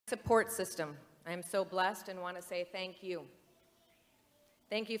support system. I am so blessed and want to say thank you.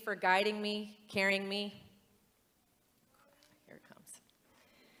 Thank you for guiding me, carrying me. Here it comes.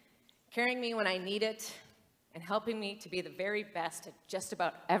 Carrying me when I need it and helping me to be the very best at just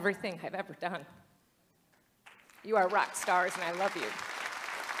about everything I've ever done. You are rock stars, and I love you.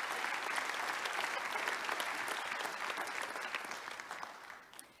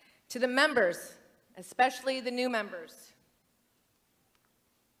 To the members, especially the new members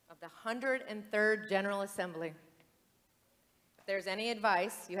of the 103rd General Assembly, if there's any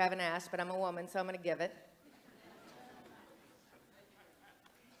advice, you haven't asked, but I'm a woman, so I'm going to give it,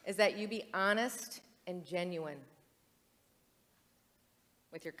 is that you be honest and genuine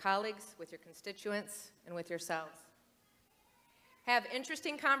with your colleagues, with your constituents, and with yourselves. Have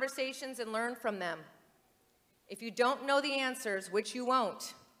interesting conversations and learn from them. If you don't know the answers, which you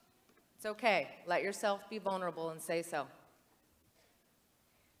won't, it's okay. Let yourself be vulnerable and say so.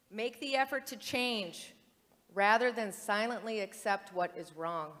 Make the effort to change rather than silently accept what is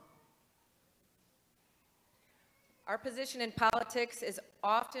wrong. Our position in politics is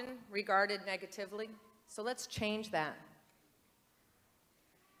often regarded negatively, so let's change that.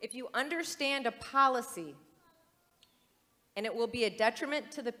 If you understand a policy and it will be a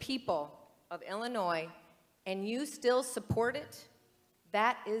detriment to the people of Illinois and you still support it,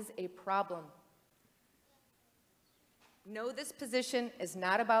 that is a problem. Know this position is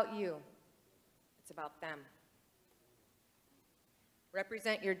not about you, it's about them.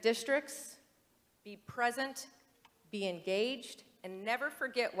 Represent your districts, be present, be engaged, and never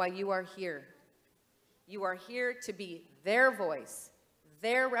forget why you are here. You are here to be their voice,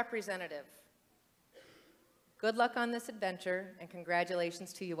 their representative. Good luck on this adventure, and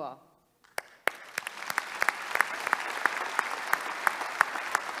congratulations to you all.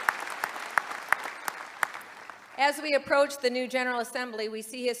 As we approach the new General Assembly, we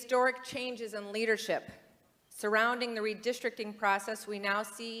see historic changes in leadership. Surrounding the redistricting process, we now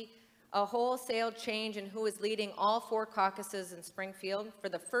see a wholesale change in who is leading all 4 caucuses in Springfield for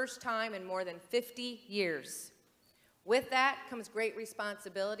the first time in more than 50 years. With that comes great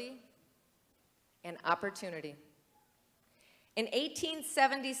responsibility and opportunity. In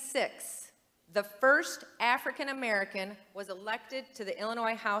 1876, the first African American was elected to the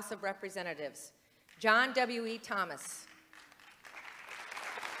Illinois House of Representatives, John W.E. Thomas.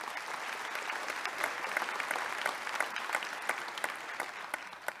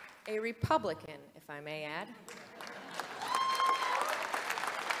 A Republican, if I may add.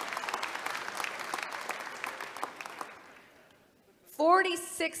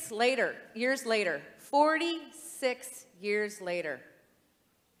 Forty-six years later,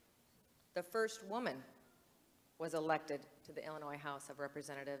 the first woman was elected to the Illinois House of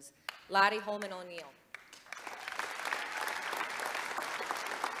Representatives, Lottie Holman O'Neill.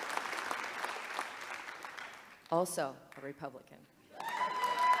 Also a Republican.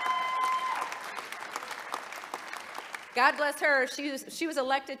 God bless her, she was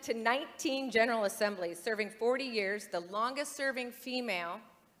elected to 19 General Assemblies, serving 40 years, the longest serving female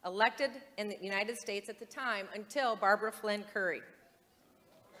elected in the United States at the time until Barbara Flynn Curry,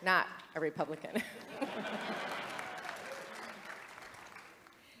 not a Republican.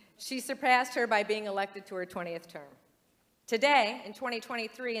 She surpassed her by being elected to her 20th term. Today, in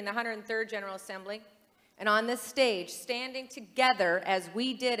 2023, in the 103rd General Assembly, and on this stage, standing together as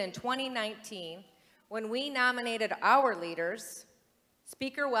we did in 2019, when we nominated our leaders,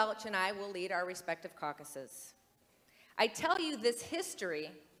 Speaker Welch and I will lead our respective caucuses. I tell you this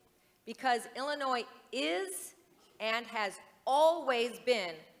history because Illinois is and has always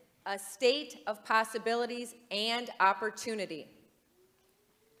been a state of possibilities and opportunity.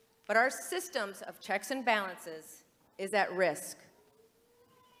 But our systems of checks and balances is at risk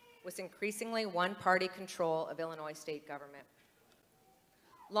with increasingly one-party control of Illinois state government.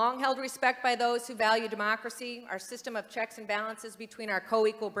 Long held respect by those who value democracy, our system of checks and balances between our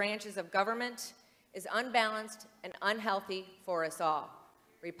co-equal branches of government is unbalanced and unhealthy for us all,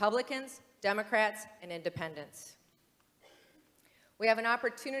 Republicans, Democrats, and independents. We have an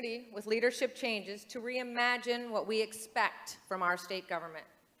opportunity with leadership changes to reimagine what we expect from our state government.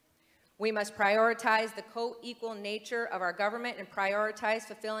 We must prioritize the co-equal nature of our government and prioritize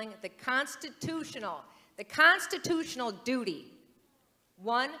fulfilling the constitutional duty,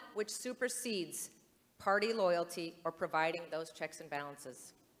 one which supersedes party loyalty or providing those checks and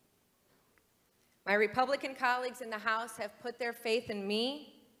balances. My Republican colleagues in the House have put their faith in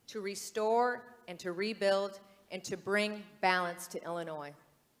me to restore and to rebuild and to bring balance to Illinois.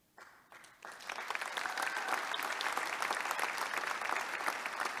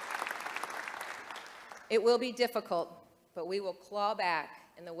 It will be difficult, but we will claw back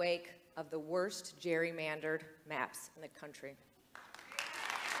in the wake of the worst gerrymandered maps in the country.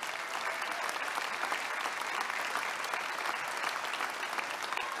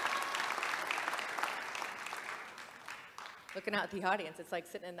 Looking out at the audience, it's like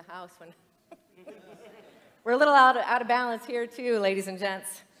sitting in the house when we're a little out of balance here too, ladies and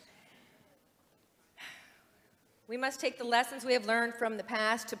gents. We must take the lessons we have learned from the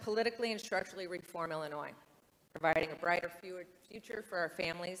past to politically and structurally reform Illinois, providing a brighter future for our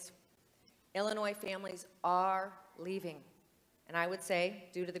families. Illinois families are leaving, and I would say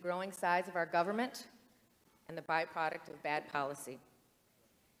due to the growing size of our government and the byproduct of bad policy.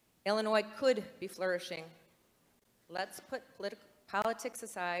 Illinois could be flourishing. Let's put politics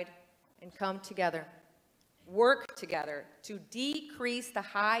aside and come together, work together to decrease the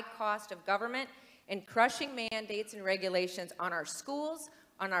high cost of government and crushing mandates and regulations on our schools,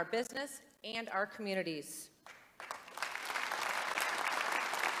 on our business, and our communities.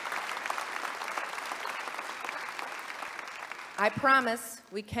 I promise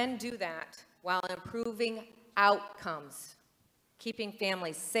we can do that while improving outcomes, keeping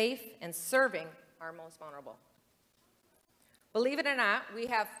families safe and serving our most vulnerable. Believe it or not, we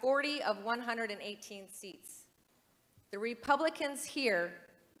have 40 of 118 seats. The Republicans here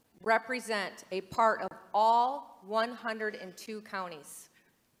represent a part of all 102 counties.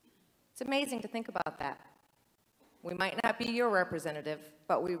 It's amazing to think about that. We might not be your representative,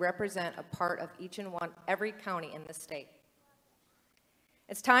 but we represent a part of each and every county in this state.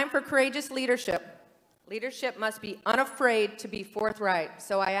 It's time for courageous leadership. Leadership must be unafraid to be forthright.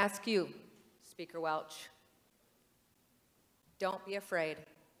 So I ask you, Speaker Welch, don't be afraid.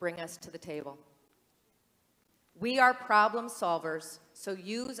 Bring us to the table. We are problem solvers, so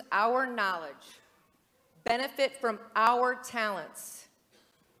use our knowledge, benefit from our talents,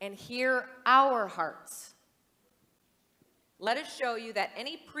 and hear our hearts. Let us show you that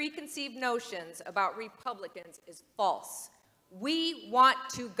any preconceived notions about Republicans is false. We want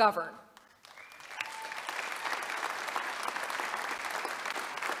to govern.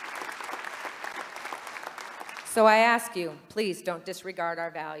 So I ask you, please don't disregard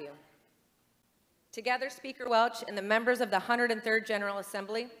our value. Together, Speaker Welch and the members of the 103rd General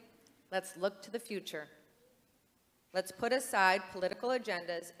Assembly, let's look to the future. Let's put aside political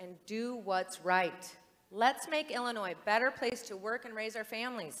agendas and do what's right. Let's make Illinois a better place to work and raise our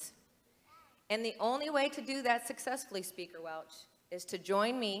families. And the only way to do that successfully, Speaker Welch, is to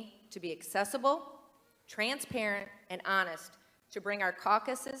join me to be accessible, transparent, and honest, to bring our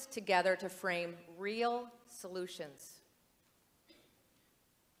caucuses together to frame real solutions.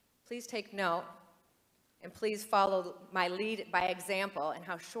 Please take note, and please follow my lead by example and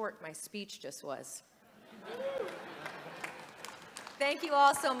how short my speech just was. Thank you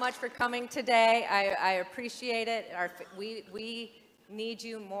all so much for coming today. I appreciate it. We need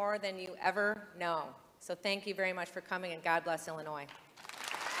you more than you ever know. So thank you very much for coming, and God bless Illinois.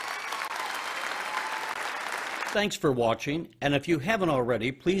 Thanks for watching, and if you haven't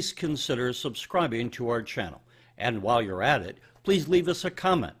already, please consider subscribing to our channel. And while you're at it, please leave us a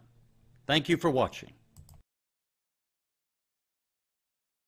comment. Thank you for watching.